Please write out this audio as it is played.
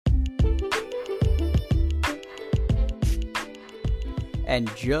And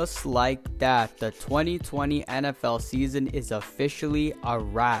just like that, the 2020 NFL season is officially a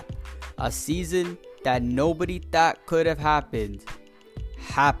wrap. A season that nobody thought could have happened.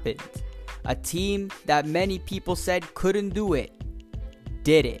 A team that many people said couldn't do it,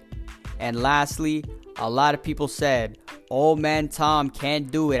 did it. And lastly, a lot of people said, old man Tom can't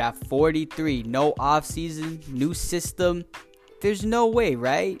do it at 43. No offseason, new system. There's no way,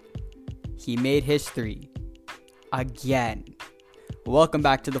 right? He made history. Again. Welcome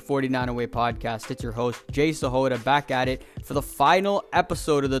back to the 49er Way podcast. It's your host, Jay Sahota, back at it for the final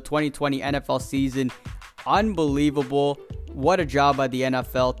episode of the 2020 NFL season. Unbelievable. What a job by the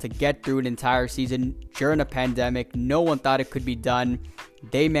NFL to get through an entire season during a pandemic. No one thought it could be done.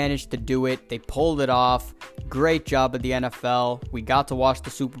 They managed to do it. They pulled it off. Great job of the NFL. We got to watch the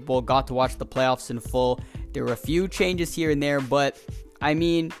Super Bowl, got to watch the playoffs in full. There were a few changes here and there, but I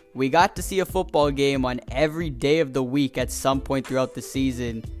mean, we got to see a football game on every day of the week at some point throughout the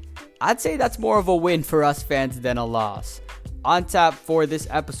season. I'd say that's more of a win for us fans than a loss. On tap for this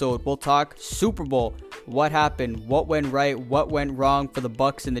episode, we'll talk Super Bowl. What happened? What went right? What went wrong for the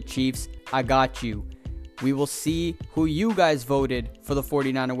Bucs and the Chiefs? I got you. We will see who you guys voted for the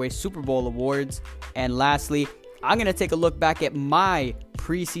 49er Way Super Bowl awards. And lastly, I'm going to take a look back at my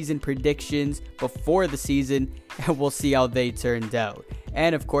preseason predictions before the season, and we'll see how they turned out.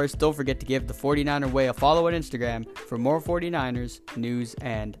 And of course, don't forget to give the 49er Way a follow on Instagram for more 49ers news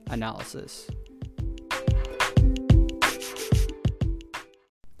and analysis.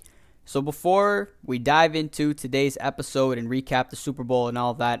 So before we dive into today's episode and recap the Super Bowl and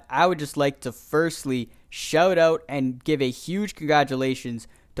all that, I would just like to firstly shout out and give a huge congratulations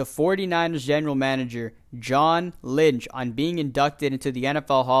to 49ers general manager John Lynch on being inducted into the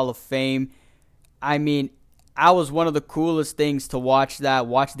NFL Hall of Fame. I mean, that was one of the coolest things to watch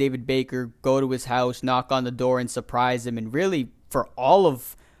David Baker go to his house, knock on the door and surprise him. And really, for all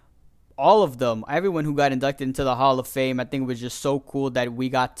of them, everyone who got inducted into the Hall of Fame, I think it was just so cool that we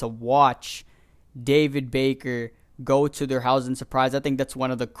got to watch David Baker go to their house and surprise. I think that's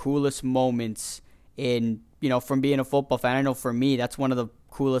one of the coolest moments from being a football fan. I know for me, that's one of the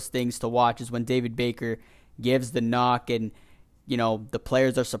coolest things to watch is when David Baker gives the knock and, the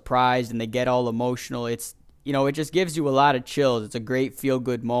players are surprised and they get all emotional. It just gives you a lot of chills. It's a great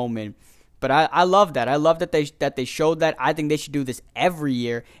feel-good moment. But I love that. I love that they showed that. I think they should do this every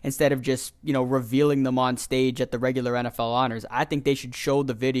year instead of just, revealing them on stage at the regular NFL honors. I think they should show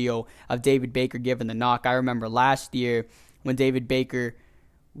the video of David Baker giving the knock. I remember last year when David Baker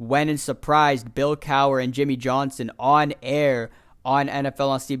went and surprised Bill Cowher and Jimmy Johnson on air on NFL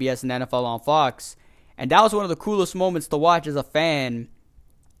on CBS and NFL on Fox. And that was one of the coolest moments to watch as a fan,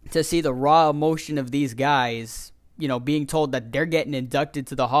 to see the raw emotion of these guys, being told that they're getting inducted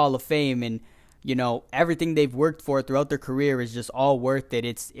to the Hall of Fame and, everything they've worked for throughout their career is just all worth it.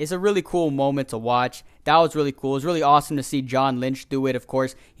 It's a really cool moment to watch. That was really cool. It was really awesome to see John Lynch do it. Of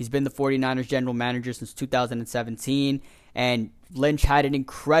course, he's been the 49ers general manager since 2017, and Lynch had an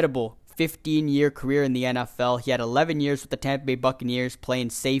incredible 15-year career in the NFL. He had 11 years with the Tampa Bay Buccaneers playing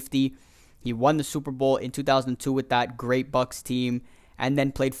safety. He won the Super Bowl in 2002 with that great Bucs team, and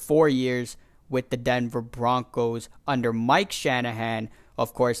then played 4 years with the Denver Broncos under Mike Shanahan.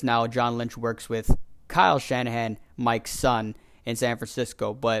 Of course, now John Lynch works with Kyle Shanahan, Mike's son, in San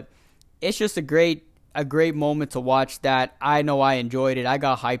Francisco. But it's just a great moment to watch that. I know I enjoyed it. I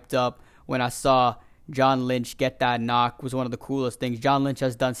got hyped up when I saw John Lynch get that knock. It was one of the coolest things. John Lynch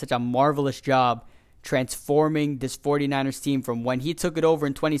has done such a marvelous job transforming this 49ers team from when he took it over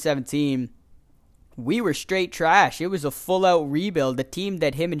in 2017. We were straight trash. It was a full-out rebuild. The team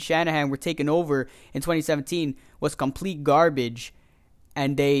that him and Shanahan were taking over in 2017 was complete garbage,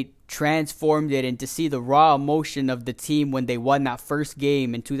 and they transformed it. And to see the raw emotion of the team when they won that first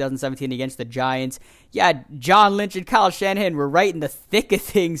game in 2017 against the Giants. Yeah, John Lynch and Kyle Shanahan were right in the thick of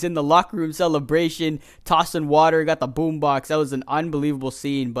things in the locker room celebration, tossing water, got the boombox. That was an unbelievable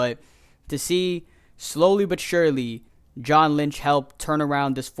scene. But to see slowly but surely John Lynch help turn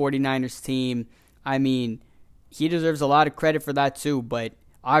around this 49ers team, I mean, he deserves a lot of credit for that too, but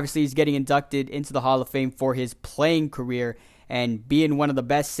obviously he's getting inducted into the Hall of Fame for his playing career and being one of the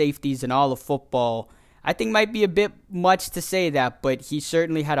best safeties in all of football. I think might be a bit much to say that, but he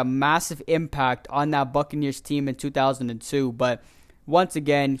certainly had a massive impact on that Buccaneers team in 2002. But once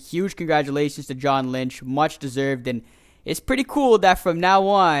again, huge congratulations to John Lynch, much deserved, and it's pretty cool that from now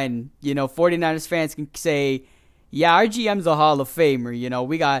on, 49ers fans can say, yeah, our GM's a Hall of Famer.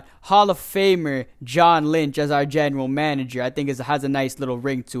 We got Hall of Famer John Lynch as our general manager. I think it has a nice little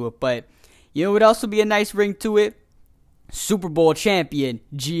ring to it. But you know what else will be a nice ring to it? Super Bowl champion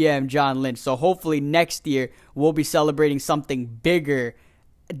GM John Lynch. So hopefully next year we'll be celebrating something bigger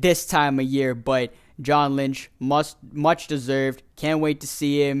this time of year. But John Lynch, much deserved. Can't wait to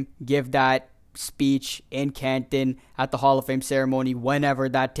see him give that speech in Canton at the Hall of Fame ceremony whenever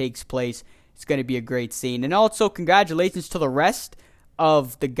that takes place. It's going to be a great scene. And also congratulations to the rest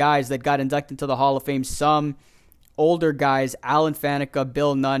of the guys that got inducted into the Hall of Fame. Some older guys, Alan Faneca,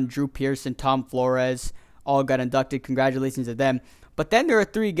 Bill Nunn, Drew Pearson, Tom Flores, all got inducted. Congratulations to them. But then there are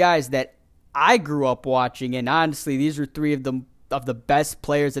 3 guys that I grew up watching, and honestly, these are 3 of the best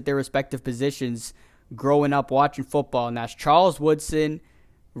players at their respective positions growing up watching football, and that's Charles Woodson,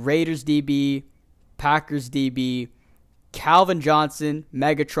 Raiders DB, Packers DB, Calvin Johnson,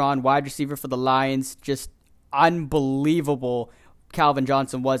 Megatron, wide receiver for the Lions. Just unbelievable Calvin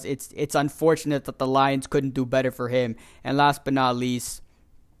Johnson was. It's unfortunate that the Lions couldn't do better for him. And last but not least,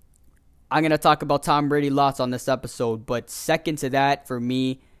 I'm going to talk about Tom Brady lots on this episode, but second to that for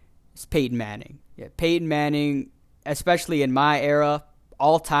me is Peyton Manning. Yeah, Peyton Manning, especially in my era,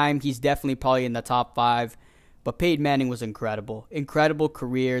 all time, he's definitely probably in the top 5. But Peyton Manning was incredible. Incredible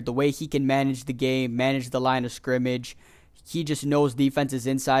career. The way he can manage the game, manage the line of scrimmage. He just knows defenses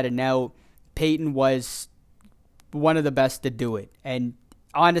inside and out. Peyton was one of the best to do it. And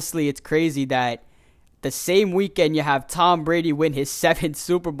honestly, it's crazy that the same weekend you have Tom Brady win his 7th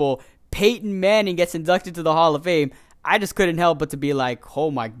Super Bowl, Peyton Manning gets inducted to the Hall of Fame. I just couldn't help but to be like,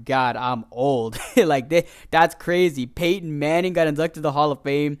 oh my God, I'm old. That's crazy. Peyton Manning got inducted to the Hall of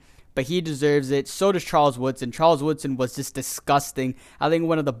Fame, but he deserves it. So does Charles Woodson. Charles Woodson was just disgusting. I think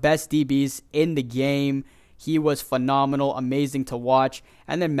one of the best DBs in the game. He was phenomenal, amazing to watch.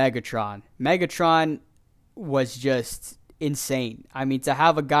 And then Megatron. Megatron was just insane. I mean, to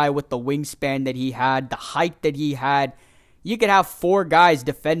have a guy with the wingspan that he had, the height that he had, you could have 4 guys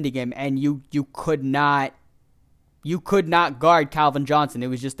defending him, and you could not guard Calvin Johnson. It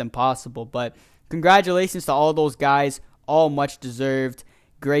was just impossible. But congratulations to all those guys, all much deserved.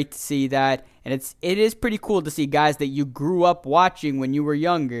 Great to see that. And it is pretty cool to see guys that you grew up watching when you were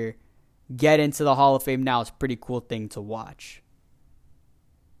younger get into the Hall of Fame now. It's a pretty cool thing to watch.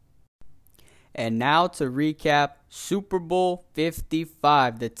 And now to recap Super Bowl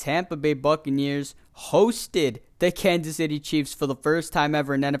 55. The Tampa Bay Buccaneers hosted the Kansas City Chiefs for the first time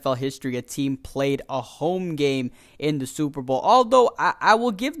ever in NFL history. A team played a home game in the Super Bowl. Although I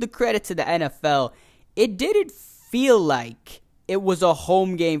will give the credit to the NFL, it didn't feel like it was a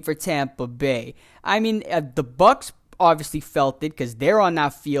home game for Tampa Bay. I mean, the Bucs obviously felt it because they're on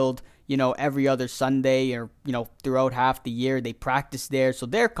that field, every other Sunday or, throughout half the year. They practice there, so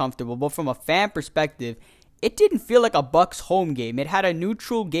they're comfortable. But from a fan perspective, it didn't feel like a Bucs home game. It had a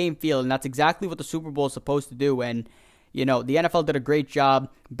neutral game feel, and that's exactly what the Super Bowl is supposed to do. And, the NFL did a great job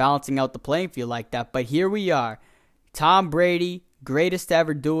balancing out the playing field like that. But here we are. Tom Brady, greatest to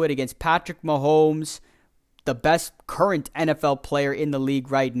ever do it against Patrick Mahomes, the best current NFL player in the league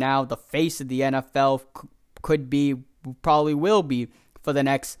right now, the face of the NFL, could be, probably will be for the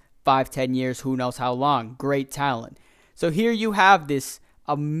next 5-10 years, who knows how long. Great talent. So here you have this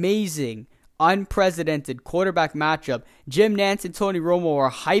amazing, unprecedented quarterback matchup. Jim Nantz and Tony Romo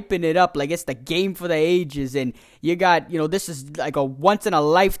are hyping it up like it's the game for the ages, and you got, this is like a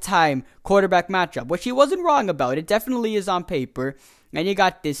once-in-a-lifetime quarterback matchup, which he wasn't wrong about. It definitely is on paper, and you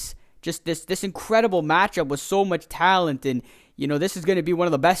got this incredible matchup with so much talent, and, this is going to be one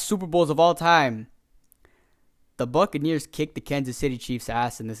of the best Super Bowls of all time. The Buccaneers kicked the Kansas City Chiefs'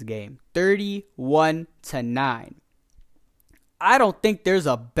 ass in this game, 31-9. I don't think there's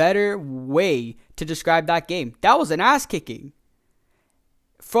a better way to describe that game. That was an ass kicking.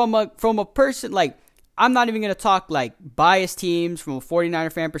 From a person, like, I'm not even going to talk like biased teams from a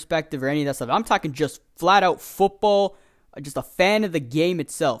 49er fan perspective or any of that stuff. I'm talking just flat out football, just a fan of the game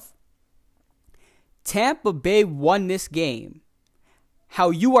itself. Tampa Bay won this game how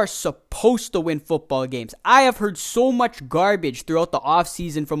you are supposed to win football games. I have heard so much garbage throughout the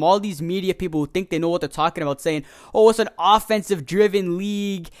offseason from all these media people who think they know what they're talking about, saying, oh, it's an offensive-driven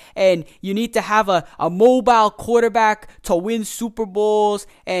league, and you need to have a mobile quarterback to win Super Bowls,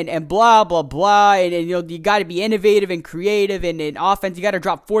 and blah, blah, blah, and you got to be innovative and creative, and in offense, you got to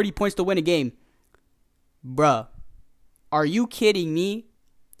drop 40 points to win a game. Bruh, are you kidding me?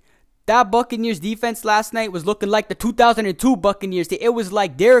 That Buccaneers defense last night was looking like the 2002 Buccaneers. It was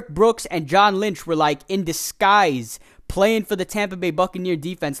like Derek Brooks and John Lynch were like in disguise playing for the Tampa Bay Buccaneer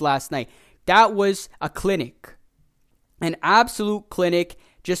defense last night. That was a clinic. An absolute clinic.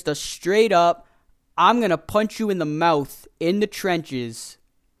 Just a straight up, I'm going to punch you in the mouth in the trenches.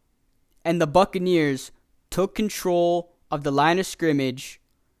 And the Buccaneers took control of the line of scrimmage,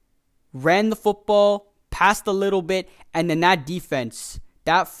 ran the football passed a little bit, and then that defense,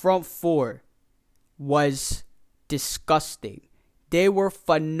 that front four, was disgusting. They were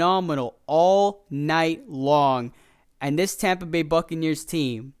phenomenal all night long. And this Tampa Bay Buccaneers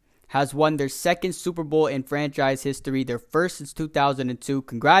team has won their second Super Bowl in franchise history, their first since 2002.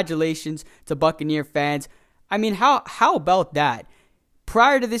 Congratulations to Buccaneer fans. I mean, how about that?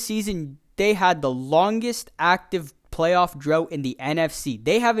 Prior to this season, they had the longest active playoff drought in the NFC.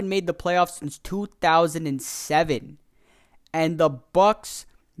 They haven't made the playoffs since 2007. And the Bucs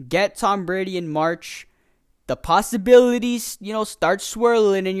get Tom Brady in March. The possibilities, start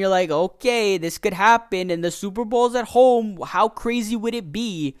swirling, and you're like, okay, this could happen, and the Super Bowl's at home. How crazy would it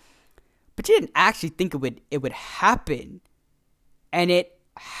be? But you didn't actually think it would happen. And it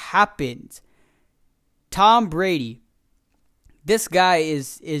happened. Tom Brady, this guy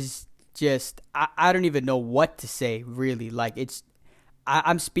is just, I don't even know what to say, really. Like,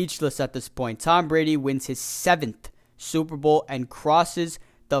 I'm speechless at this point. Tom Brady wins his 7th Super Bowl and crosses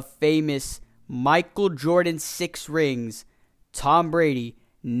the famous Michael Jordan 6 rings. Tom Brady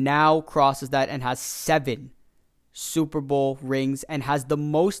now crosses that and has 7 Super Bowl rings and has the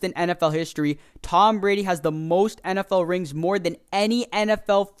most in NFL history. Tom Brady has the most NFL rings, more than any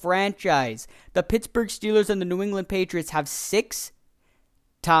NFL franchise. The Pittsburgh Steelers and the New England Patriots have 6.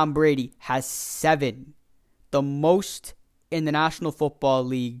 Tom Brady has 7. The most in the National Football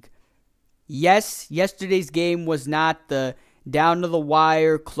League. Yes, yesterday's game was not the down to the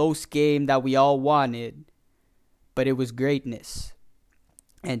wire, close game that we all wanted. But it was greatness.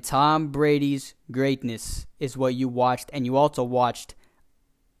 And Tom Brady's greatness is what you watched. And you also watched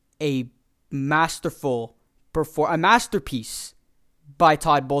a masterpiece by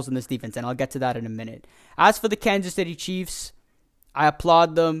Todd Bowles in this defense. And I'll get to that in a minute. As for the Kansas City Chiefs, I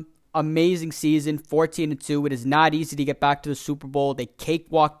applaud them. Amazing season, 14-2. It is not easy to get back to the Super Bowl. They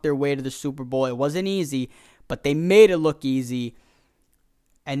cakewalked their way to the Super Bowl. It wasn't easy, but they made it look easy.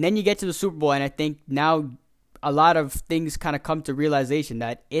 And then you get to the Super Bowl, and I think now a lot of things kind of come to realization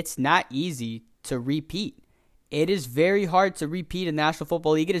that it's not easy to repeat. It is very hard to repeat in the National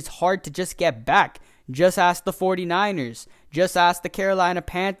Football League. It is hard to just get back. Just ask the 49ers. Just ask the Carolina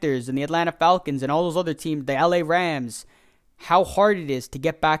Panthers and the Atlanta Falcons and all those other teams, the LA Rams, how hard it is to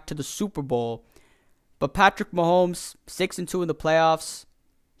get back to the Super Bowl. But Patrick Mahomes, 6-2 in the playoffs.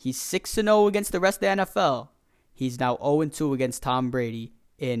 He's 6-0 against the rest of the NFL. He's now 0-2 against Tom Brady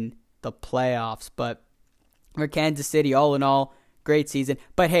in the playoffs. But for Kansas City, all in all, great season.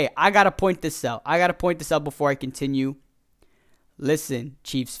 But hey, I got to point this out. Before I continue. Listen,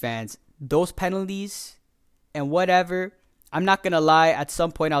 Chiefs fans, those penalties and whatever, I'm not going to lie. At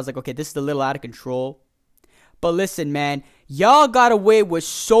some point, I was like, okay, this is a little out of control. But listen, man, y'all got away with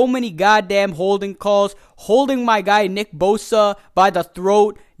so many goddamn holding calls. Holding my guy Nick Bosa by the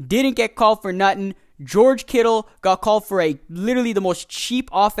throat. Didn't get called for nothing. George Kittle got called for literally the most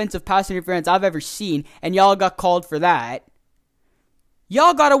cheap offensive pass interference I've ever seen. And y'all got called for that.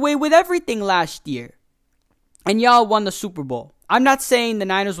 Y'all got away with everything last year. And y'all won the Super Bowl. I'm not saying the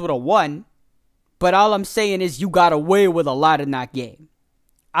Niners would have won. But all I'm saying is you got away with a lot in that game.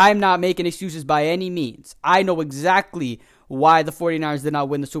 I'm not making excuses by any means. I know exactly why the 49ers did not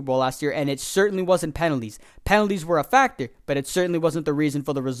win the Super Bowl last year, and it certainly wasn't penalties. Penalties were a factor, but it certainly wasn't the reason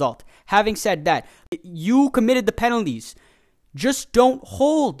for the result. Having said that, you committed the penalties. Just don't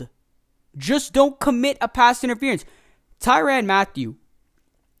hold. Just don't commit a pass interference. Tyrann Mathieu,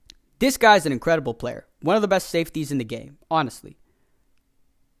 this guy's an incredible player. One of the best safeties in the game, honestly.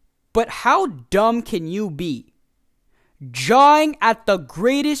 But how dumb can you be? Jawing at the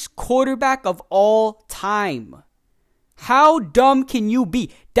greatest quarterback of all time. How dumb can you be?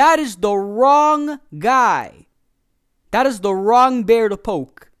 That is the wrong guy. That is the wrong bear to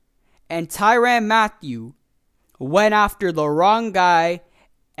poke. And Tyrann Mathieu went after the wrong guy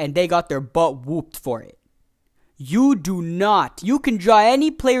and they got their butt whooped for it. You do not. You can jaw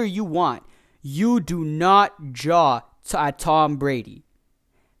any player you want. You do not jaw at Tom Brady.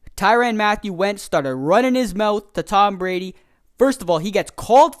 Tyrann Mathieu started running his mouth to Tom Brady. First of all, he gets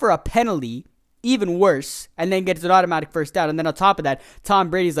called for a penalty, even worse, and then gets an automatic first down. And then on top of that,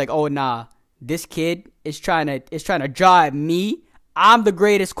 Tom Brady's like, oh, nah, this kid is trying to jaw at me. I'm the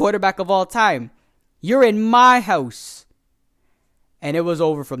greatest quarterback of all time. You're in my house. And it was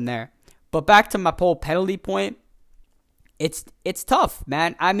over from there. But back to my whole penalty point. It's tough,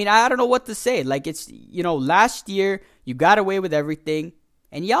 man. I mean, I don't know what to say. Like, last year, you got away with everything.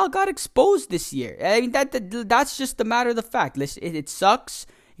 And y'all got exposed this year. I mean, that's just the matter of the fact. Listen, it sucks.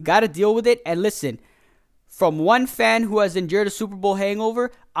 You got to deal with it. And listen, from one fan who has endured a Super Bowl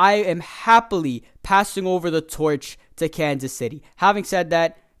hangover, I am happily passing over the torch to Kansas City. Having said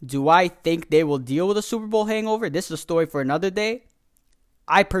that, Do I think they will deal with a Super Bowl hangover? This is a story for another day.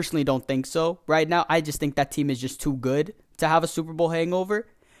 I personally don't think so. Right now, I just think that team is just too good to have a Super Bowl hangover.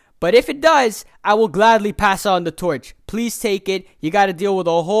 But if it does, I will gladly pass on the torch. Please take it. You got to deal with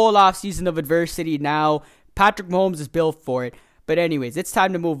a whole offseason of adversity now. Patrick Mahomes is built for it. But anyways, it's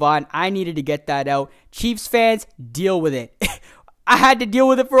time to move on. I needed to get that out. Chiefs fans, deal with it. I had to deal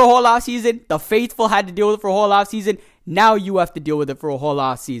with it for a whole offseason. The faithful had to deal with it for a whole offseason. Now you have to deal with it for a whole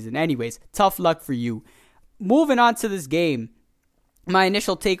offseason. Anyways, tough luck for you. Moving on to this game. My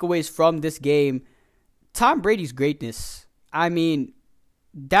initial takeaways from this game. Tom Brady's greatness. I mean,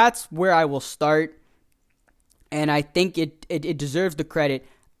 that's where I will start. And I think it deserves the credit.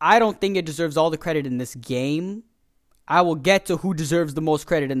 I don't think it deserves all the credit in this game. I will get to who deserves the most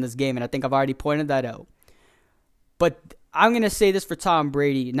credit in this game, and I think I've already pointed that out. But I'm going to say this for Tom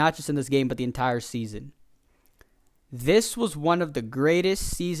Brady, not just in this game, but the entire season. This was one of the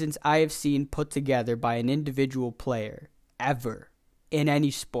greatest seasons I have seen put together by an individual player ever in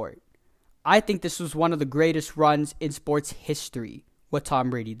any sport. I think this was one of the greatest runs in sports history, what Tom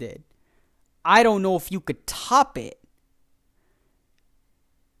Brady did. I don't know if you could top it.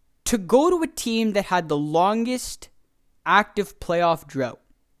 To go to a team that had the longest active playoff drought.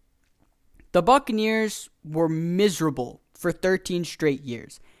 The Buccaneers were miserable for 13 straight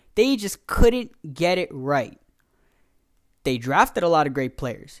years. They just couldn't get it right. They drafted a lot of great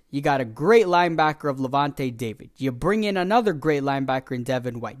players. You got a great linebacker of Levante David. You bring in another great linebacker in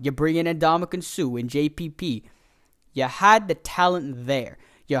Devin White. You bring in Ndamukong Suh and JPP. You had the talent there.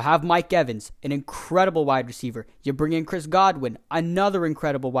 You have Mike Evans, an incredible wide receiver. You bring in Chris Godwin, another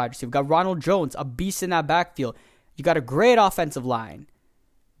incredible wide receiver. You got Ronald Jones, a beast in that backfield. You got a great offensive line.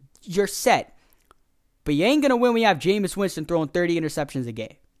 You're set. But you ain't going to win when you have Jameis Winston throwing 30 interceptions a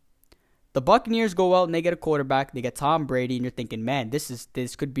game. The Buccaneers go out and they get a quarterback. They get Tom Brady, and you're thinking, man, this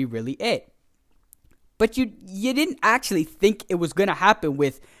could be really it. But you didn't actually think it was going to happen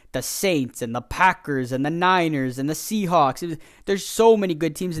with the Saints and the Packers and the Niners and the Seahawks. There's so many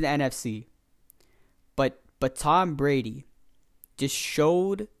good teams in the NFC. But Tom Brady just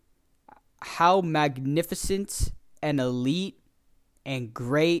showed how magnificent and elite and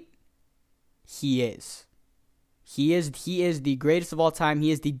great he is. He is the greatest of all time. He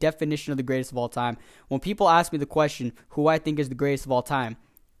is the definition of the greatest of all time. When people ask me the question, who I think is the greatest of all time,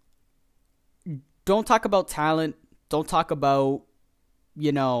 don't talk about talent. Don't talk about,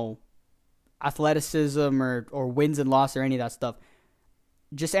 athleticism or wins and loss or any of that stuff.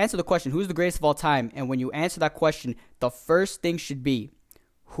 Just answer the question, who's the greatest of all time? And when you answer that question, the first thing should be,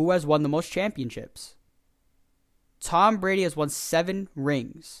 who has won the most championships? Tom Brady has won 7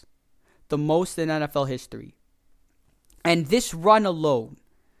 rings, the most in NFL history. And this run alone,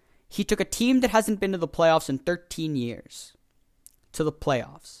 he took a team that hasn't been to the playoffs in 13 years to the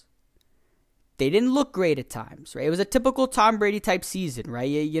playoffs. They didn't look great at times, right? It was a typical Tom Brady type season,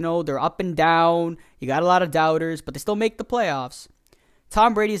 right? They're up and down. You got a lot of doubters, but they still make the playoffs.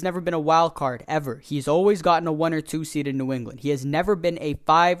 Tom Brady has never been a wild card, ever. He's always gotten a 1 or 2 seed in New England. He has never been a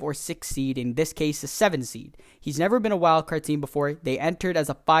 5 or 6 seed, in this case, a 7 seed. He's never been a wild card team before. They entered as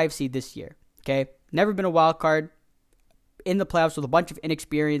a 5 seed this year, okay? Never been a wild card in the playoffs with a bunch of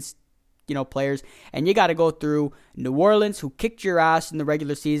inexperienced, players. And you got to go through New Orleans, who kicked your ass in the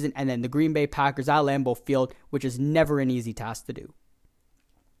regular season, and then the Green Bay Packers at Lambeau Field, which is never an easy task to do.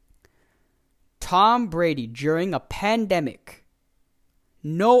 Tom Brady, during a pandemic,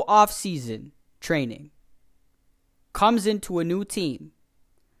 no off-season training, comes into a new team,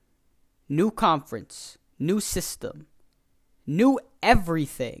 new conference, new system, new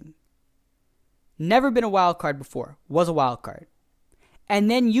everything. Never been a wild card before, was a wild card. And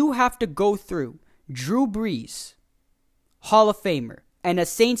then you have to go through Drew Brees, Hall of Famer, and a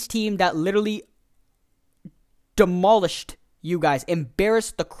Saints team that literally demolished you guys,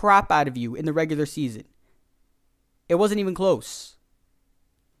 embarrassed the crap out of you in the regular season. It wasn't even close.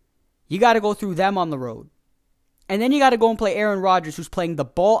 You got to go through them on the road. And then you got to go and play Aaron Rodgers, who's playing the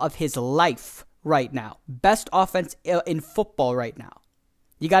ball of his life right now. Best offense in football right now.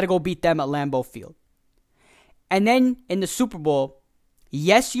 You got to go beat them at Lambeau Field. And then in the Super Bowl,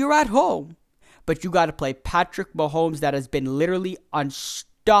 yes, you're at home, but you got to play Patrick Mahomes that has been literally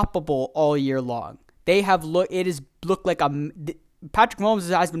unstoppable all year long. It has looked like Patrick Mahomes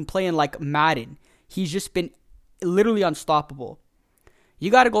has been playing like Madden. He's just been literally unstoppable.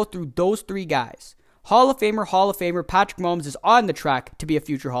 You got to go through those 3 guys. Hall of Famer, Patrick Mahomes is on the track to be a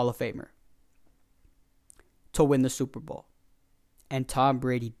future Hall of Famer to win the Super Bowl. And Tom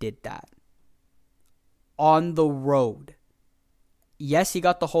Brady did that. On the road. Yes, he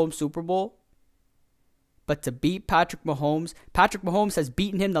got the home Super Bowl, But to beat Patrick Mahomes has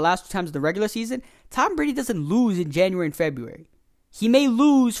beaten him the last 2 times in the regular season. Tom Brady doesn't lose in January and February. He may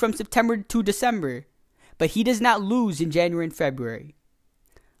lose from September to December, but he does not lose in January and February.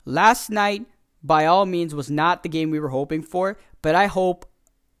 Last night, by all means, was not the game we were hoping for, but I hope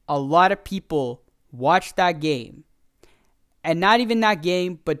a lot of people watched that game. And not even that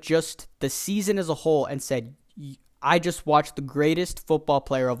game, but just the season as a whole, and said, I just watched the greatest football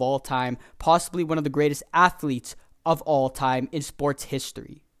player of all time, possibly one of the greatest athletes of all time in sports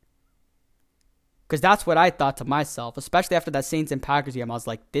history. Because that's what I thought to myself, especially after that Saints and Packers game. I was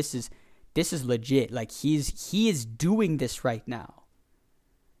like, this is legit. Like, he is doing this right now.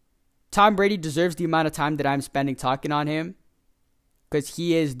 Tom Brady deserves the amount of time that I'm spending talking on him, because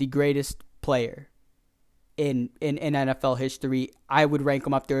he is the greatest player in NFL history. I would rank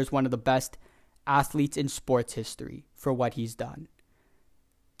him up there as one of the best athletes in sports history for what he's done.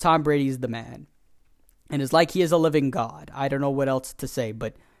 Tom Brady is the man. And it's like he is a living God. I don't know what else to say,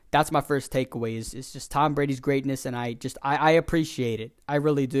 but that's my first takeaway is just Tom Brady's greatness, and I appreciate it. I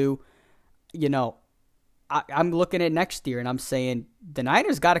really do. You know, I'm looking at next year, and I'm saying the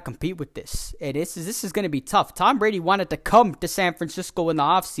Niners got to compete with this. And this is going to be tough. Tom Brady wanted to come to San Francisco in the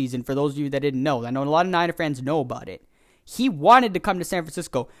offseason, for those of you that didn't know. I know a lot of Niner fans know about it. He wanted to come to San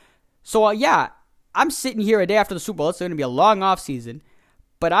Francisco. So, yeah, I'm sitting here a day after the Super Bowl. It's going to be a long offseason.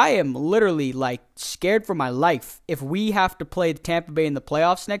 But I am literally, like, scared for my life. If we have to play Tampa Bay in the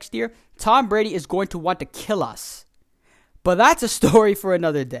playoffs next year, Tom Brady is going to want to kill us. But that's a story for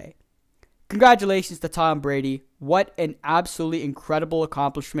another day. Congratulations to Tom Brady. What an absolutely incredible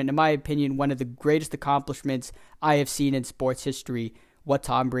accomplishment. In my opinion, one of the greatest accomplishments I have seen in sports history, what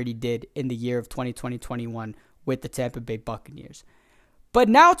Tom Brady did in the year of 2020-21 with the Tampa Bay Buccaneers. But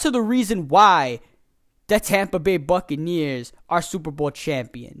now to the reason why the Tampa Bay Buccaneers are Super Bowl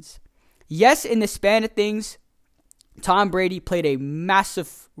champions. Yes, in the span of things, Tom Brady played a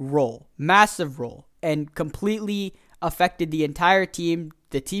massive role, and completely affected the entire team.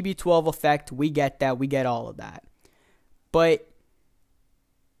 The TB12 effect, we get that. We get all of that. But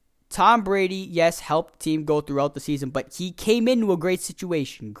Tom Brady, yes, helped the team go throughout the season, but he came into a great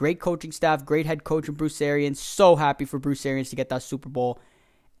situation. Great coaching staff, great head coach in Bruce Arians. So happy for Bruce Arians to get that Super Bowl.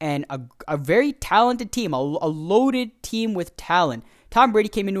 And a very talented team, a loaded team with talent. Tom Brady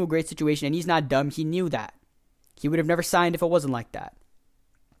came into a great situation, and he's not dumb. He knew that. He would have never signed if it wasn't like that.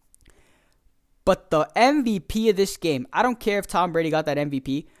 But the MVP of this game, I don't care if Tom Brady got that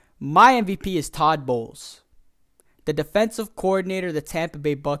MVP. My MVP is Todd Bowles, the defensive coordinator of the Tampa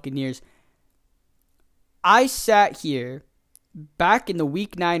Bay Buccaneers. I sat here back in the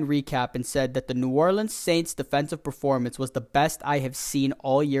Week 9 recap and said that the New Orleans Saints defensive performance was the best I have seen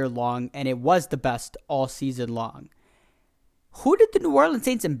all year long, and it was the best all season long. Who did the New Orleans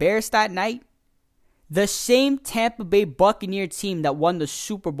Saints embarrass that night? The same Tampa Bay Buccaneer team that won the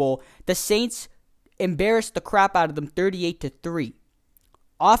Super Bowl. The Saints embarrassed the crap out of them 38-3.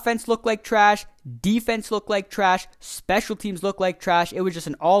 Offense looked like trash. Defense looked like trash. Special teams looked like trash. It was just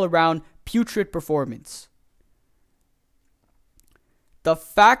an all-around putrid performance. The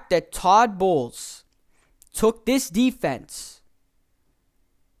fact that Todd Bowles took this defense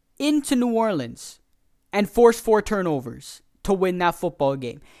into New Orleans and forced 4 turnovers to win that football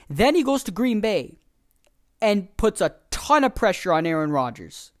game. Then he goes to Green Bay and puts a ton of pressure on Aaron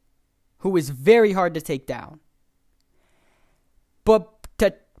Rodgers, who is very hard to take down. But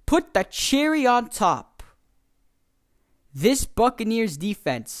to put the cherry on top, this Buccaneers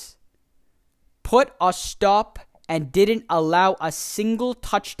defense put a stop and didn't allow a single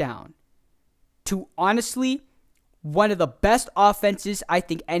touchdown to, honestly, one of the best offenses I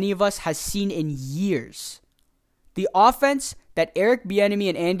think any of us has seen in years. The offense that Eric Bieniemy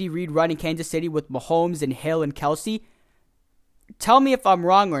and Andy Reid run in Kansas City with Mahomes and Hill and Kelsey, tell me if I'm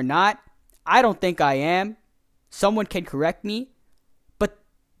wrong or not. I don't think I am. Someone can correct me. But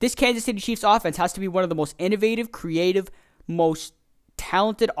this Kansas City Chiefs offense has to be one of the most innovative, creative, most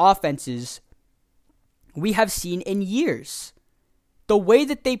talented offenses we have seen in years. The way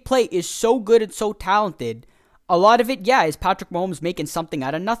that they play is so good and so talented. A lot of it, is Patrick Mahomes making something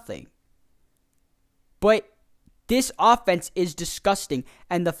out of nothing. But this offense is disgusting.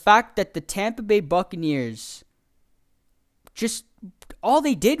 And the fact that the Tampa Bay Buccaneers all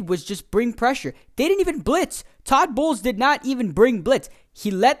they did was just bring pressure. They didn't even blitz. Todd Bowles did not even bring blitz.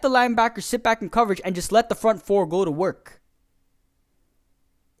 He let the linebackers sit back in coverage and just let the front 4 go to work.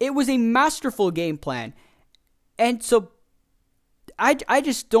 It was a masterful game plan. And so I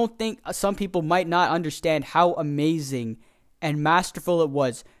just don't think some people might not understand how amazing and masterful it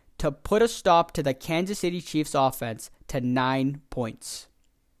was to put a stop to the Kansas City Chiefs offense to 9 points.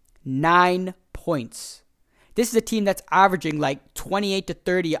 9 points. This is a team that's averaging like 28 to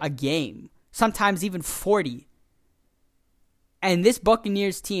 30 a game, sometimes even 40. And this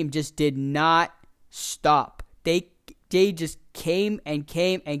Buccaneers team just did not stop. They just came and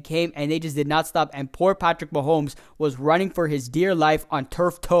came and came, and they just did not stop. And poor Patrick Mahomes was running for his dear life on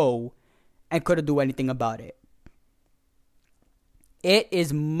turf toe and couldn't do anything about it. It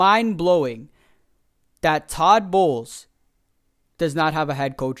is mind-blowing that Todd Bowles does not have a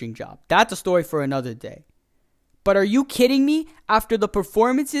head coaching job. That's a story for another day. But are you kidding me? After the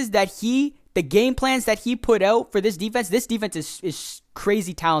performances that the game plans that he put out for this defense is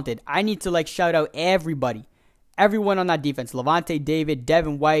crazy talented. I need to shout out everybody. Everyone on that defense. Levante David,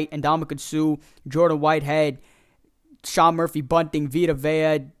 Devin White, Ndamukong Suh, Jordan Whitehead, Sean Murphy Bunting, Vita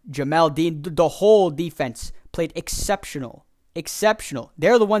Vea, Jamel Dean. The whole defense played exceptional. Exceptional.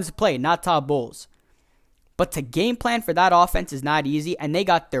 They're the ones to play, not Todd Bowles. But to game plan for that offense is not easy, and they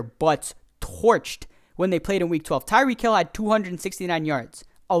got their butts torched when they played in Week 12. Tyreek Hill had 269 yards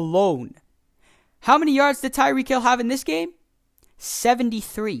alone. How many yards did Tyreek Hill have in this game?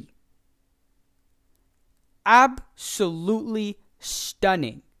 73. Absolutely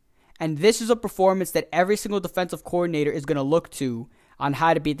stunning. And this is a performance that every single defensive coordinator is going to look to on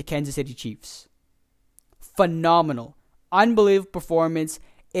how to beat the Kansas City Chiefs. Phenomenal. Unbelievable performance.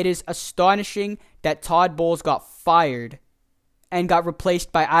 It is astonishing that Todd Bowles got fired and got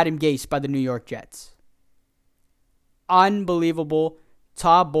replaced by Adam Gase by the New York Jets. Unbelievable.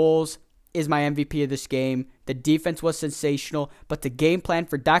 Todd Bowles is my MVP of this game. The defense was sensational, but the game plan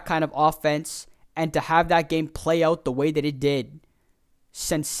for that kind of offense and to have that game play out the way that it did,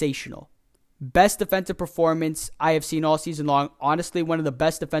 sensational. Best defensive performance I have seen all season long. Honestly, one of the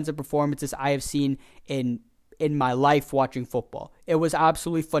best defensive performances I have seen in my life watching football. It was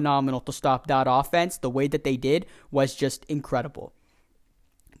absolutely phenomenal to stop that offense. The way that they did was just incredible.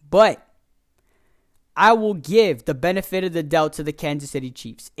 But I will give the benefit of the doubt to the Kansas City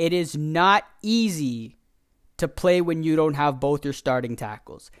Chiefs. It is not easy to play when you don't have both your starting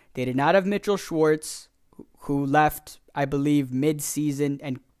tackles. They did not have Mitchell Schwartz, who left, I believe, mid-season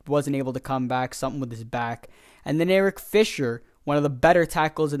and wasn't able to come back, something with his back. And then Eric Fisher, one of the better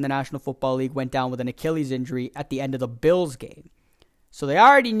tackles in the National Football League, went down with an Achilles injury at the end of the Bills game. So they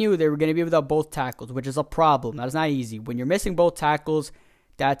already knew they were going to be without both tackles, which is a problem. That is not easy. When you're missing both tackles,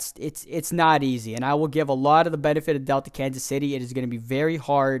 it's not easy. And I will give a lot of the benefit of the doubt to Kansas City. It is going to be very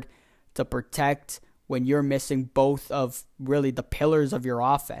hard to protect when you're missing both of really the pillars of your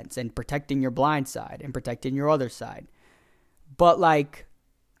offense and protecting your blind side and protecting your other side. But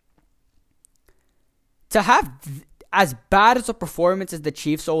to have as bad as a performance as the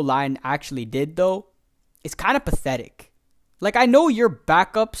Chiefs O-line actually did, though, is kind of pathetic. I know your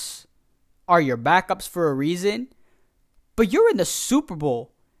backups are your backups for a reason, but you're in the Super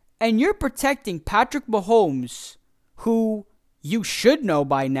Bowl, and you're protecting Patrick Mahomes, who you should know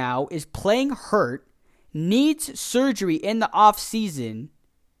by now is playing hurt, needs surgery in the offseason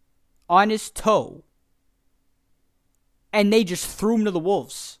on his toe, and they just threw him to the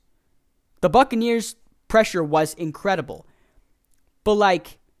wolves. The Buccaneers' pressure was incredible.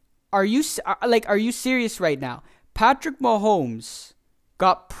 But are you serious right now? Patrick Mahomes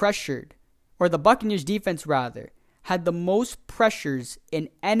got pressured, or the Buccaneers defense rather, had the most pressures in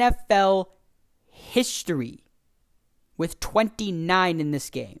NFL history with 29 in this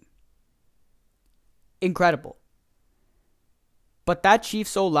game. Incredible. But that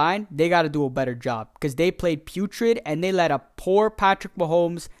Chiefs O-line, they got to do a better job because they played putrid and they let a poor Patrick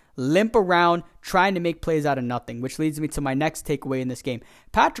Mahomes limp around trying to make plays out of nothing, which leads me to my next takeaway in this game.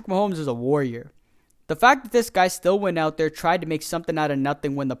 Patrick Mahomes is a warrior. The fact that this guy still went out there, tried to make something out of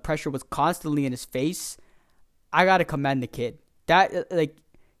nothing when the pressure was constantly in his face, I got to commend the kid.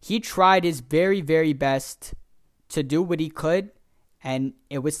 He tried his very, very best to do what he could, and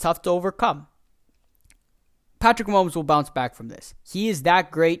it was tough to overcome. Patrick Mahomes will bounce back from this. He is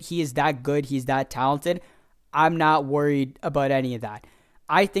that great. He is that good. He's that talented. I'm not worried about any of that.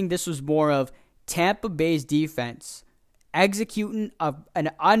 I think this was more of Tampa Bay's defense executing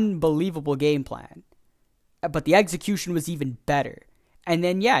an unbelievable game plan. But the execution was even better. And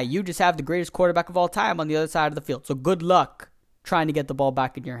then, you just have the greatest quarterback of all time on the other side of the field. So good luck trying to get the ball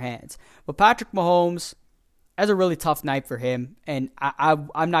back in your hands. But Patrick Mahomes, that's a really tough night for him. And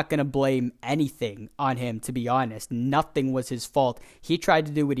I'm not going to blame anything on him, to be honest. Nothing was his fault. He tried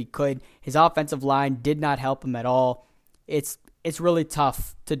to do what he could. His offensive line did not help him at all. It's really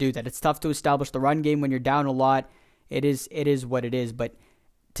tough to do that. It's tough to establish the run game when you're down a lot. It is what it is. But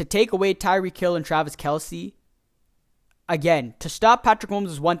to take away Tyreek Hill and Travis Kelce, again, to stop Patrick Mahomes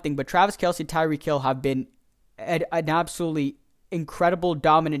is one thing, but Travis Kelce and Tyreek Hill have been an absolutely incredible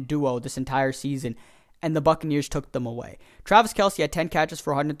dominant duo this entire season. and the Buccaneers took them away. Travis Kelce had 10 catches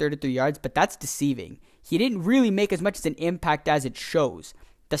for 133 yards, but that's deceiving. He didn't really make as much as an impact as it shows.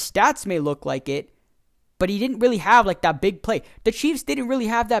 The stats may look like it, but he didn't really have like that big play. The Chiefs didn't really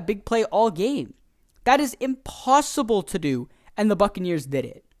have that big play all game. That is impossible to do, and the Buccaneers did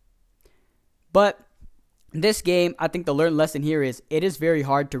it. But this game, I think the learned lesson here is it is very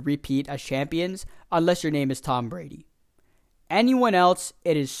hard to repeat as champions unless your name is Tom Brady. Anyone else,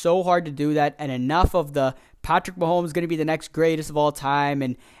 it is so hard to do that, and enough of the Patrick Mahomes is going to be the next greatest of all time,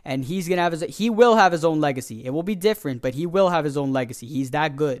 and he will have his own legacy. It will be different, but he will have his own legacy. He's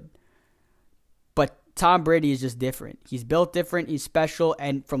that good. But Tom Brady is just different. He's built different. He's special,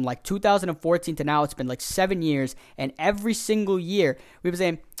 and from like 2014 to now, it's been like 7 years, and every single year we've been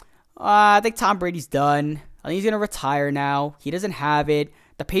saying, I think Tom Brady's done. I think he's going to retire now. He doesn't have it.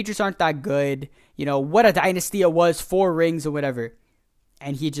 The Patriots aren't that good. You know, what a dynasty it was, 4 rings or whatever.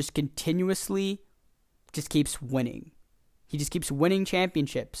 And he just continuously just keeps winning. He just keeps winning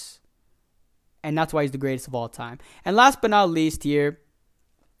championships. And that's why he's the greatest of all time. And last but not least here,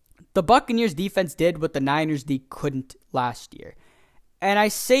 the Buccaneers defense did what the Niners D couldn't last year. And I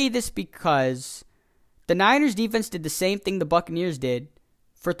say this because the Niners defense did the same thing the Buccaneers did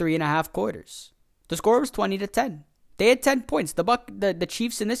for 3.5 quarters. The score was 20-10. They had 10 points. The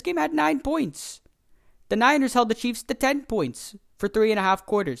Chiefs in this game had 9 points. The Niners held the Chiefs to 10 points for 3.5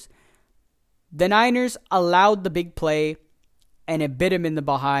 quarters. The Niners allowed the big play, and it bit them in the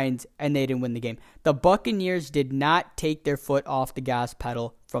behind, and they didn't win the game. The Buccaneers did not take their foot off the gas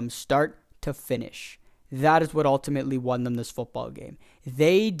pedal from start to finish. That is what ultimately won them this football game.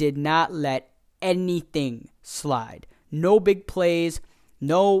 They did not let anything slide. No big plays.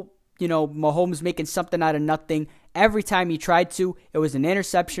 No, Mahomes making something out of nothing. Every time he tried to, it was an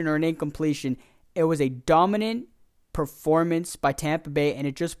interception or an incompletion. It was a dominant performance by Tampa Bay, and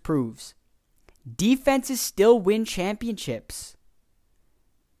it just proves defenses still win championships.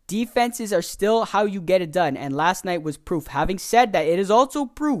 Defenses are still how you get it done, and last night was proof. Having said that, it is also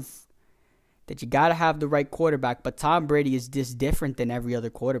proof that you got to have the right quarterback, but Tom Brady is just different than every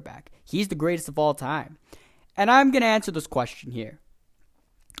other quarterback. He's the greatest of all time. And I'm going to answer this question here.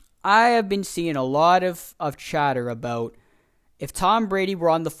 I have been seeing a lot of chatter about if Tom Brady were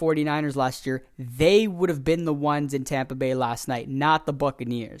on the 49ers last year, they would have been the ones in Tampa Bay last night, not the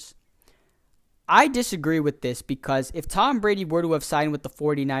Buccaneers. I disagree with this because if Tom Brady were to have signed with the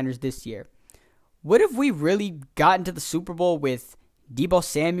 49ers this year, would have we really gotten to the Super Bowl with Deebo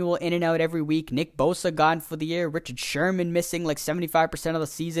Samuel in and out every week, Nick Bosa gone for the year, Richard Sherman missing like 75% of the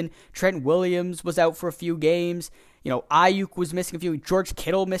season, Trent Williams was out for a few games, Ayuk was missing a few, George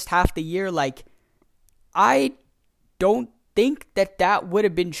Kittle missed half the year. Like, I don't think that would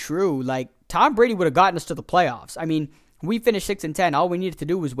have been true. Like, Tom Brady would have gotten us to the playoffs. I mean, we finished 6-10. All we needed to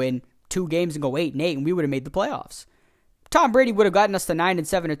do was win 2 games and go 8-8, and we would have made the playoffs. Tom Brady would have gotten us to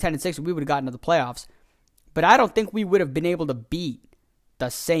 9-7 or 10-6, and we would have gotten to the playoffs. But I don't think we would have been able to beat the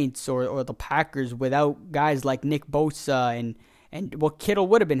Saints or the Packers without guys like Nick Bosa and Kittle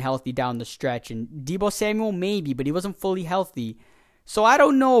would have been healthy down the stretch, and Deebo Samuel maybe, but he wasn't fully healthy. So I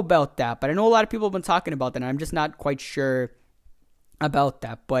don't know about that, but I know a lot of people have been talking about that, and I'm just not quite sure about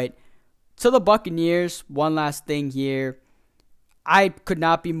that. But to the Buccaneers, one last thing here. I could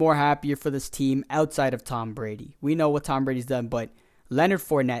not be more happier for this team outside of Tom Brady. We know what Tom Brady's done, but Leonard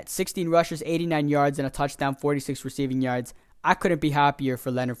Fournette, 16 rushes, 89 yards, and a touchdown, 46 receiving yards. I couldn't be happier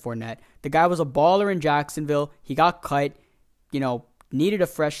for Leonard Fournette. The guy was a baller in Jacksonville. He got cut, needed a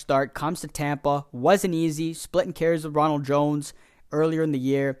fresh start, comes to Tampa, wasn't easy, splitting carries with Ronald Jones earlier in the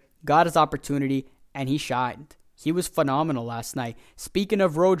year, got his opportunity, and he shined. He was phenomenal last night. Speaking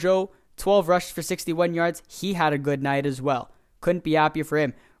of Rojo, 12 rushes for 61 yards. He had a good night as well. Couldn't be happier for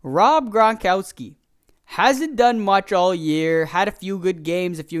him. Rob Gronkowski hasn't done much all year. Had a few good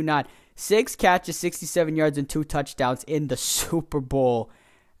games, a few not. 6 catches, 67 yards, and 2 touchdowns in the Super Bowl.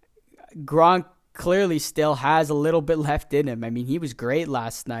 Gronk clearly still has a little bit left in him. I mean, he was great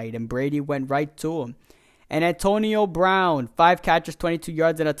last night, and Brady went right to him. And Antonio Brown, 5 catches, 22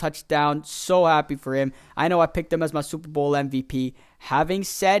 yards, and a touchdown. So happy for him. I know I picked him as my Super Bowl MVP. Having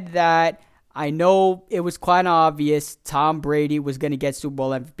said that, I know it was quite obvious Tom Brady was going to get Super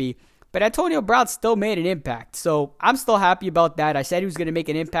Bowl MVP. But Antonio Brown still made an impact. So I'm still happy about that. I said he was going to make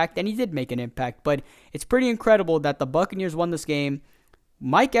an impact, and he did make an impact. But it's pretty incredible that the Buccaneers won this game.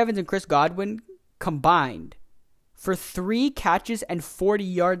 Mike Evans and Chris Godwin combined for 3 catches and 40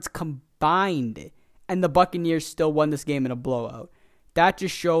 yards combined. And the Buccaneers still won this game in a blowout. That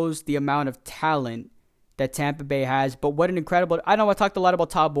just shows the amount of talent that Tampa Bay has. But what an incredible... I know I talked a lot about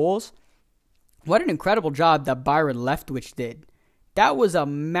Todd Bowles. What an incredible job that Byron Leftwich did. That was a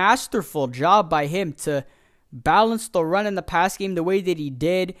masterful job by him to balance the run and the pass game the way that he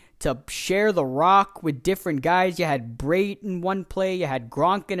did, to share the rock with different guys. You had Brait in one play, you had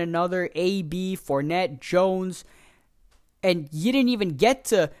Gronk in another, AB, Fournette, Jones, and you didn't even get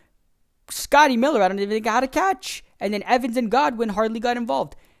to Scotty Miller. I don't even think got a catch. And then Evans and Godwin hardly got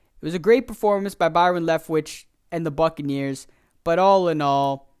involved. It was a great performance by Byron Leftwich and the Buccaneers, but all in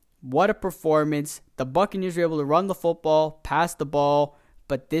all, what a performance. The Buccaneers were able to run the football, pass the ball,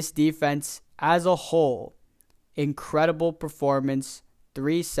 but this defense as a whole, incredible performance.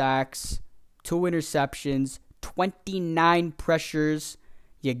 3 sacks, 2 interceptions, 29 pressures.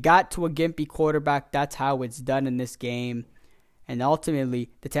 You got to a gimpy quarterback. That's how it's done in this game. And ultimately,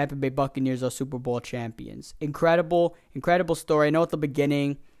 the Tampa Bay Buccaneers are Super Bowl champions. Incredible story. I know at the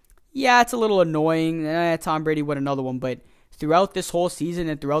beginning, yeah, it's a little annoying. Tom Brady won another one, but throughout this whole season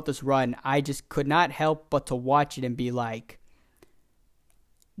and throughout this run, I just could not help but to watch it and be like,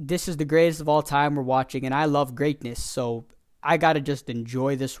 this is the greatest of all time we're watching, and I love greatness, so I got to just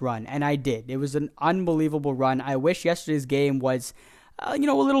enjoy this run. And I did. It was an unbelievable run. I wish yesterday's game was, a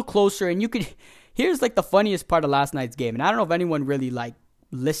little closer, and you could... Here's like the funniest part of last night's game, and I don't know if anyone really like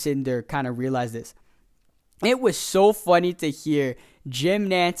listened or kind of realized this. It was so funny to hear Jim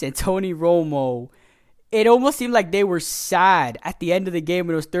Nantz and Tony Romo. It almost seemed like they were sad at the end of the game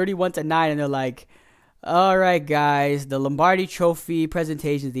when it was 31-9, and they're like, all right, guys, the Lombardi Trophy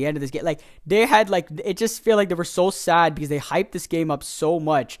presentation at the end of this game. Like, they had, like, it just felt like they were so sad because they hyped this game up so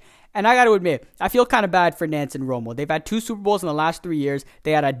much. And I got to admit, I feel kind of bad for Nantz and Romo. They've had 2 Super Bowls in the last 3 years.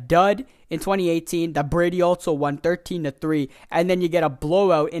 They had a dud in 2018 that Brady also won 13-3. And then you get a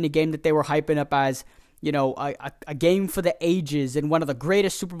blowout in a game that they were hyping up as, a game for the ages and one of the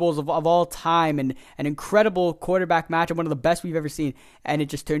greatest Super Bowls of all time and an incredible quarterback matchup, one of the best we've ever seen. And it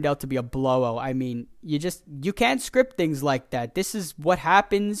just turned out to be a blowout. I mean, you can't script things like that. This is what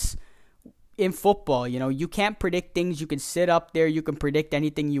happens in football. You can't predict things. You can sit up there, you can predict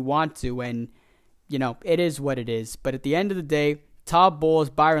anything you want to, and it is what it is. But at the end of the day, Todd Bowles,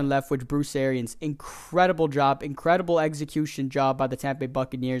 Byron Leftwich, Bruce Arians, incredible job, incredible execution job by the Tampa Bay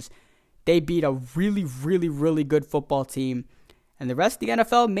Buccaneers. They beat a really, really, really good football team, and the rest of the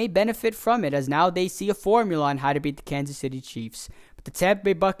NFL may benefit from it as now they see a formula on how to beat the Kansas City Chiefs. But the Tampa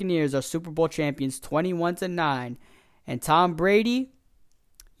Bay Buccaneers are Super Bowl champions 21-9, and Tom Brady,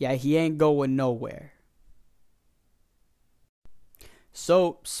 yeah, he ain't going nowhere.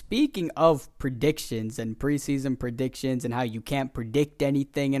 So, speaking of predictions and preseason predictions and how you can't predict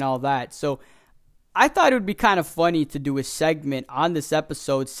anything and all that, so I thought it would be kind of funny to do a segment on this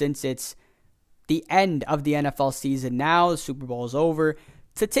episode since it's the end of the NFL season now, the Super Bowl is over,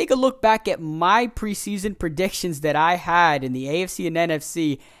 to take a look back at my preseason predictions that I had in the AFC and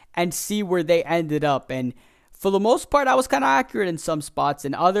NFC and see where they ended up. And for the most part, I was kind of accurate in some spots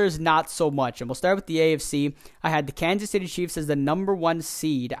and others not so much. And we'll start with the AFC. I had the Kansas City Chiefs as the number 1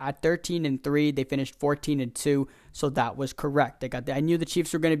 seed at 13-3. They finished 14-2, so that was correct. I knew the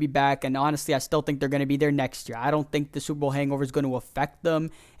Chiefs were going to be back, and honestly, I still think they're going to be there next year. I don't think the Super Bowl hangover is going to affect them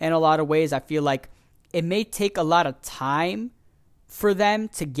in a lot of ways. I feel like it may take a lot of time for them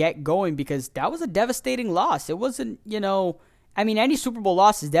to get going because that was a devastating loss. It wasn't, any Super Bowl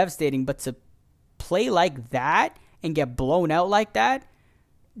loss is devastating, but to play like that and get blown out like that,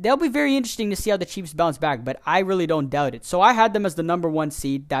 they'll be very interesting to see how the Chiefs bounce back, but I really don't doubt it. So I had them as the number 1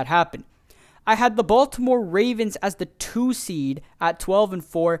 seed. That happened. I had the Baltimore Ravens as the 2 seed at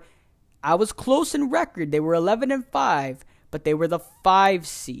 12-4. I was close in record. They were 11-5, but they were the 5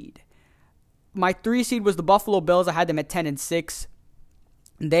 seed. My 3 seed was the Buffalo Bills. I had them at 10-6.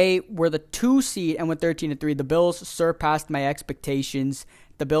 They were the 2 seed and went 13-3. The Bills surpassed my expectations.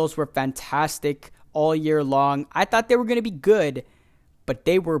 The Bills were fantastic all year long. I thought they were going to be good, but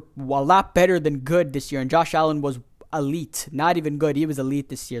they were a lot better than good this year. And Josh Allen was elite, not even good. He was elite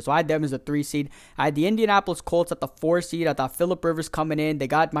this year. So I had them as a 3 seed. I had the Indianapolis Colts at the 4 seed. I thought Phillip Rivers coming in. They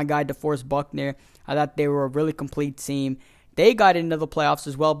got my guy DeForest Buckner. I thought they were a really complete team. They got into the playoffs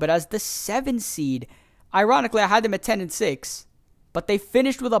as well. But as the 7 seed, ironically, I had them at 10-6. But they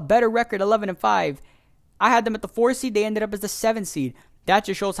finished with a better record, 11-5. I had them at the 4 seed. They ended up as the 7 seed. That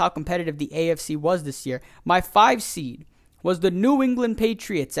just shows how competitive the AFC was this year. My 5 seed was the New England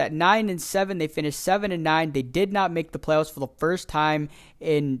Patriots at 9-7. They finished 7-9. They did not make the playoffs for the first time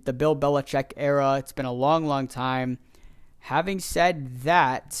in the Bill Belichick era. It's been a long, long time. Having said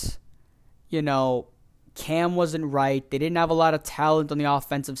that, Cam wasn't right. They didn't have a lot of talent on the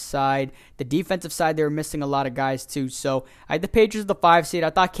offensive side. The defensive side, they were missing a lot of guys too. So I had the Patriots as the 5 seed. I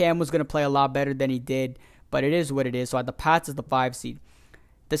thought Cam was going to play a lot better than he did, but it is what it is. So I had the Pats as the 5 seed.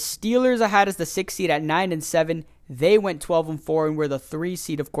 The Steelers I had as the 6th seed at 9-7. They went 12-4 and were the 3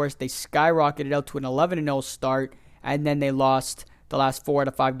 seed. Of course, they skyrocketed out to an 11-0 start, and then they lost the last 4 out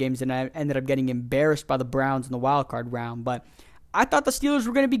of 5 games and ended up getting embarrassed by the Browns in the wild card round. But I thought the Steelers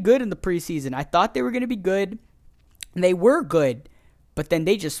were going to be good in the preseason. I thought they were going to be good. And they were good, but then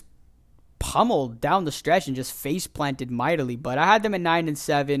they just pummeled down the stretch and just face planted mightily. But I had them at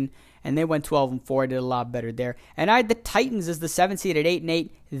 9-7, and they went 12-4. Did a lot better there. And I had the Titans as the 7th seed at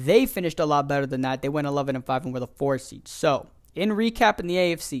 8-8. They finished a lot better than that. They went 11-5 and were the 4 seed. So in recap in the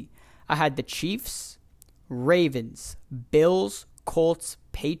AFC, I had the Chiefs, Ravens, Bills, Colts,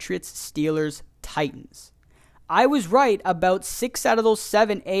 Patriots, Steelers, Titans. I was right about 6 out of those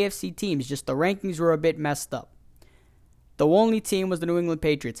 7 AFC teams. Just the rankings were a bit messed up. The only team was the New England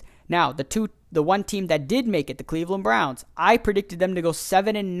Patriots. Now, the one team that did make it, the Cleveland Browns, I predicted them to go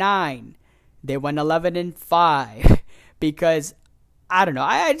 7-9. They went 11-5 because I don't know.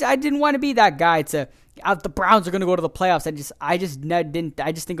 I didn't want to be that guy to the Browns are going to go to the playoffs. I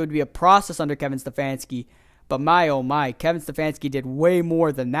just think it would be a process under Kevin Stefanski. But my oh my, Kevin Stefanski did way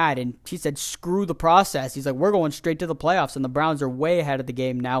more than that, and he said screw the process. He's like, we're going straight to the playoffs, and the Browns are way ahead of the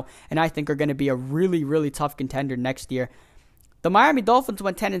game now, and I think are going to be a really, really tough contender next year. The Miami Dolphins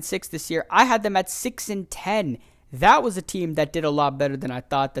went 10-6 this year. I had them at 6-10. That was a team that did a lot better than I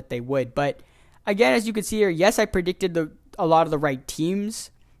thought that they would. But again, as you can see here, yes, I predicted a lot of the right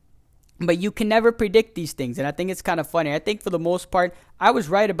teams, but you can never predict these things, and I think it's kind of funny. I think for the most part, I was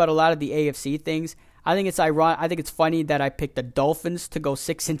right about a lot of the AFC things. I think it's ironic. I think it's funny that I picked the Dolphins to go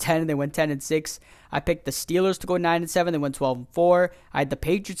 6-10 and they went 10-6. I picked the Steelers to go 9-7. They went 12-4. I had the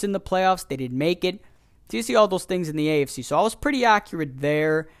Patriots in the playoffs. They didn't make it. So you see all those things in the AFC. So I was pretty accurate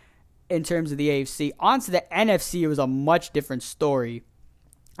there in terms of the AFC. On to the NFC, it was a much different story.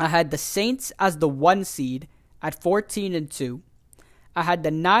 I had the Saints as the 1 seed at 14-2. I had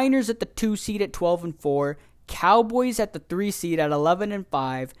the Niners at the 2 seed at 12-4. Cowboys at the 3 seed at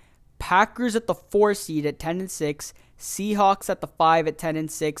 11-5. Packers at the 4 seed at 10-6, Seahawks at the 5 at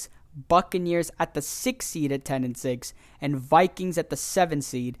 10-6, Buccaneers at the 6 seed at 10-6, and Vikings at the 7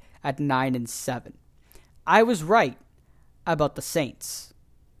 seed at 9-7. I was right about the Saints.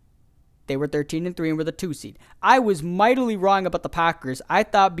 They were 13-3 and were the 2 seed. I was mightily wrong about the Packers. I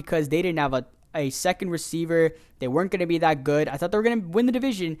thought because they didn't have a second receiver, they weren't going to be that good. I thought they were going to win the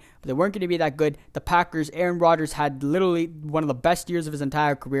division, but they weren't going to be that good. The Packers, Aaron Rodgers had literally one of the best years of his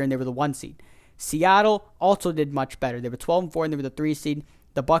entire career, and they were the 1 seed. Seattle also did much better. They were 12-4, and they were the 3 seed.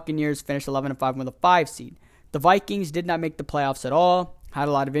 The Buccaneers finished 11-5 and were the 5 seed. The Vikings did not make the playoffs at all, had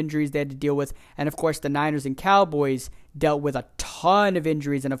a lot of injuries they had to deal with, and of course the Niners and Cowboys dealt with a ton of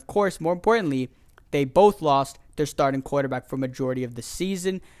injuries, and of course, more importantly, they both lost their starting quarterback for majority of the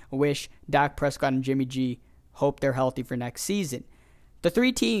season. I wish Dak Prescott and Jimmy G hope they're healthy for next season. The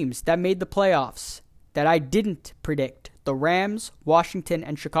 3 teams that made the playoffs that I didn't predict, the Rams, Washington,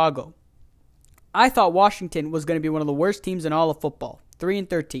 and Chicago. I thought Washington was going to be one of the worst teams in all of football,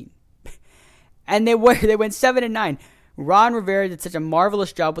 3-13. And they went 7-9. Ron Rivera did such a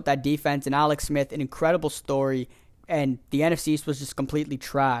marvelous job with that defense, and Alex Smith, an incredible story, and the NFC East was just completely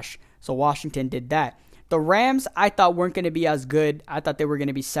trash. So Washington did that. The Rams, I thought weren't going to be as good. I thought they were going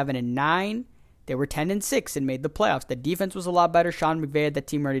to be 7-9. They were 10-6 and made the playoffs. The defense was a lot better. Sean McVay had that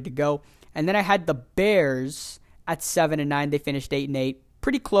team ready to go. And then I had the Bears at 7-9. They finished 8-8.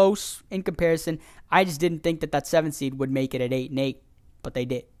 Pretty close in comparison. I just didn't think that 7 seed would make it at 8-8, but they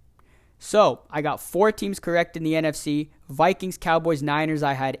did. So I got 4 teams correct in the NFC. Vikings, Cowboys, Niners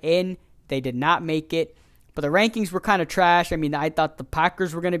I had in. They did not make it. But the rankings were kind of trash. I mean, I thought the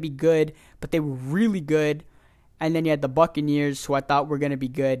Packers were going to be good, but they were really good. And then you had the Buccaneers, who I thought were going to be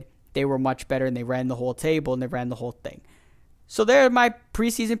good. They were much better, and they ran the whole table, and they ran the whole thing. So there are my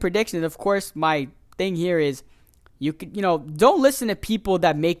preseason predictions. And of course, my thing here is, don't listen to people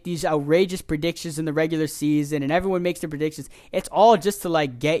that make these outrageous predictions in the regular season, and everyone makes their predictions. It's all just to,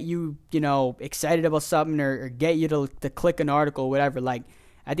 get you, excited about something or get you to click an article or whatever.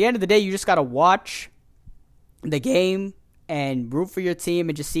 At the end of the day, you just got to watch the game and root for your team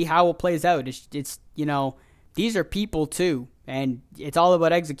and just see how it plays out. It's these are people too, and it's all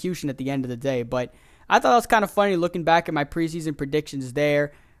about execution at the end of the day. But I thought it was kind of funny looking back at my preseason predictions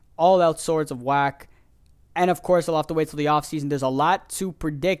there, all out sorts of whack. And of course, I'll have to wait till the offseason. There's a lot to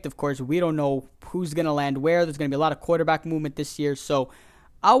predict. Of course, we don't know who's going to land where. There's going to be a lot of quarterback movement this year. So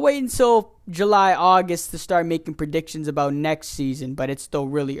I'll wait until July, August to start making predictions about next season, but it's still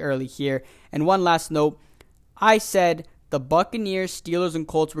really early here. And one last note, I said the Buccaneers, Steelers, and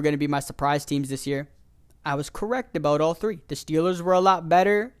Colts were going to be my surprise teams this year. I was correct about all 3. The Steelers were a lot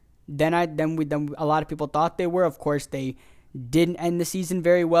better than a lot of people thought they were. Of course, they didn't end the season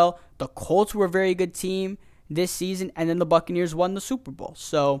very well. The Colts were a very good team this season, and then the Buccaneers won the Super Bowl.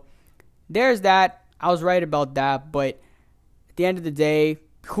 So there's that. I was right about that, but at the end of the day,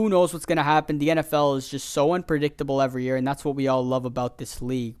 who knows what's going to happen? The NFL is just so unpredictable every year, and that's what we all love about this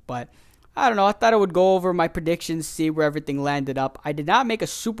league. But I don't know. I thought I would go over my predictions, see where everything landed up. I did not make a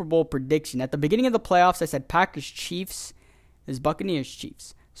Super Bowl prediction. At the beginning of the playoffs, I said Packers-Chiefs is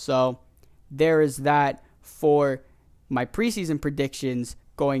Buccaneers-Chiefs. So there is that for my preseason predictions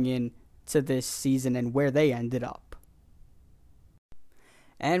going into this season and where they ended up.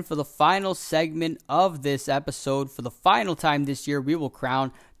 And for the final segment of this episode, for the final time this year, we will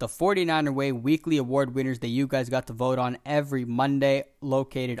crown the 49er Way Weekly Award winners that you guys got to vote on every Monday,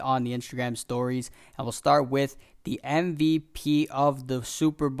 located on the Instagram stories. And we'll start with the MVP of the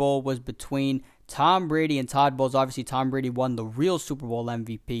Super Bowl was between Tom Brady and Todd Bowles. Obviously, Tom Brady won the real Super Bowl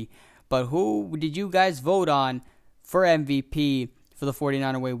MVP. But who did you guys vote on for MVP for the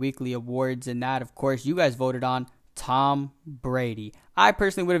 49er Way Weekly Awards? And that, of course, you guys voted on Tom Brady. I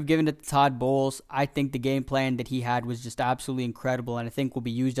personally would have given it to Todd Bowles. I think the game plan that he had was just absolutely incredible, and I think will be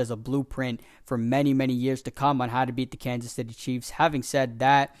used as a blueprint for many, many years to come on how to beat the Kansas City Chiefs. Having said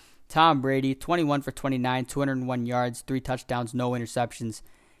that, Tom Brady, 21 for 29, 201 yards, 3 touchdowns, no interceptions.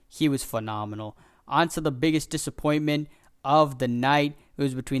 He was phenomenal. On to the biggest disappointment of the night. It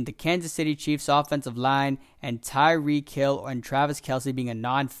was between the Kansas City Chiefs offensive line and Tyreek Hill and Travis Kelce being a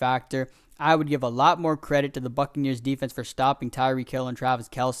non-factor. I would give a lot more credit to the Buccaneers defense for stopping Tyreek Hill and Travis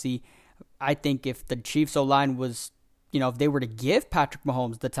Kelce. I think if the Chiefs O-line was, if they were to give Patrick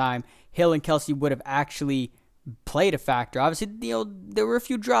Mahomes the time, Hill and Kelce would have actually played a factor. Obviously, there were a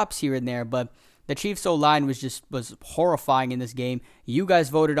few drops here and there, but the Chiefs O-line was horrifying in this game. You guys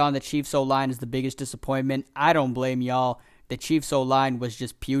voted on the Chiefs O-line as the biggest disappointment. I don't blame y'all. The Chiefs O-line was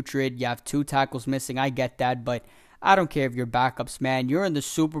just putrid. You have 2 tackles missing. I get that, but I don't care if you're backups, man. You're in the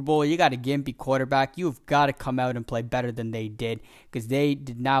Super Bowl. You got a gimpy quarterback. You've got to come out and play better than they did because they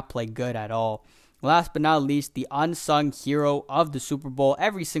did not play good at all. Last but not least, the unsung hero of the Super Bowl.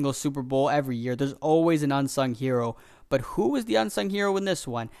 Every single Super Bowl, every year, there's always an unsung hero. But who was the unsung hero in this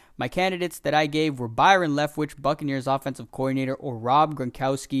one? My candidates that I gave were Byron Leftwich, Buccaneers offensive coordinator, or Rob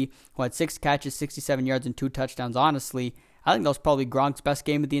Gronkowski, who had 6 catches, 67 yards, and 2 touchdowns. Honestly, I think that was probably Gronk's best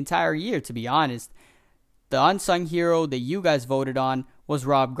game of the entire year, to be honest. The unsung hero that you guys voted on was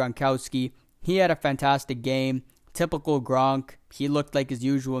Rob Gronkowski. He had a fantastic game. Typical Gronk. He looked like his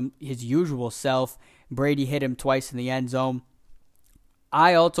usual self. Brady hit him twice in the end zone.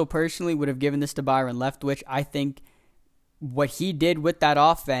 I also personally would have given this to Byron Leftwich. I think what he did with that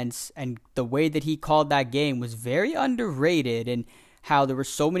offense and the way that he called that game was very underrated, and how there were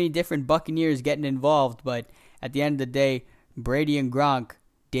so many different Buccaneers getting involved. But at the end of the day, Brady and Gronk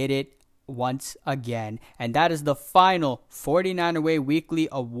did it once again. And that is the final 49er Way Weekly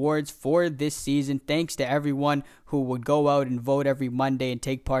Awards for this season. Thanks to everyone who would go out and vote every Monday and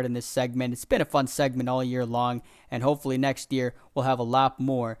take part in this segment. It's been a fun segment all year long, and hopefully next year we'll have a lot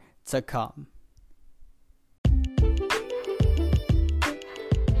more to come.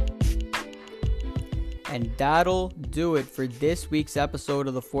 And that'll do it for this week's episode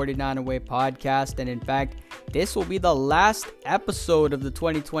of the 49er Way podcast. And in fact, this will be the last episode of the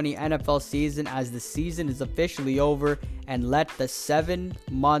 2020 NFL season, as the season is officially over, and let the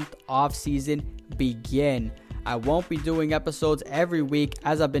 7-month off season begin. I won't be doing episodes every week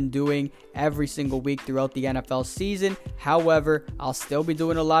as I've been doing every single week throughout the NFL season. However, I'll still be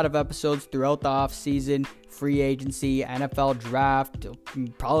doing a lot of episodes throughout the off season, free agency, NFL draft. There'll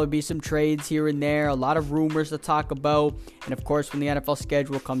probably be some trades here and there, a lot of rumors to talk about. And of course, when the NFL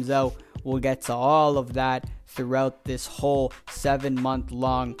schedule comes out, we'll get to all of that throughout this whole 7-month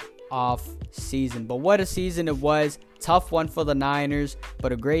long off season. But what a season it was. Tough one for the Niners,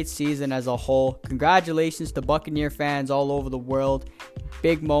 but a great season as a whole. Congratulations to Buccaneer fans all over the world.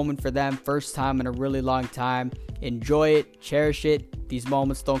 Big moment for them. First time in a really long time. Enjoy it. Cherish it. These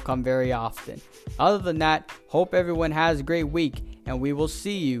moments don't come very often. Other than that, hope everyone has a great week, and we will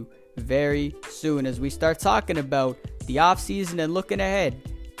see you very soon as we start talking about the offseason and looking ahead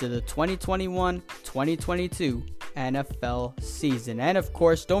to the 2021-2022 NFL season. And of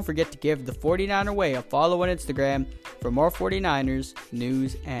course, don't forget to give the 49er Way a follow on Instagram for more 49ers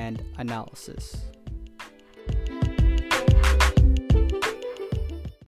news and analysis.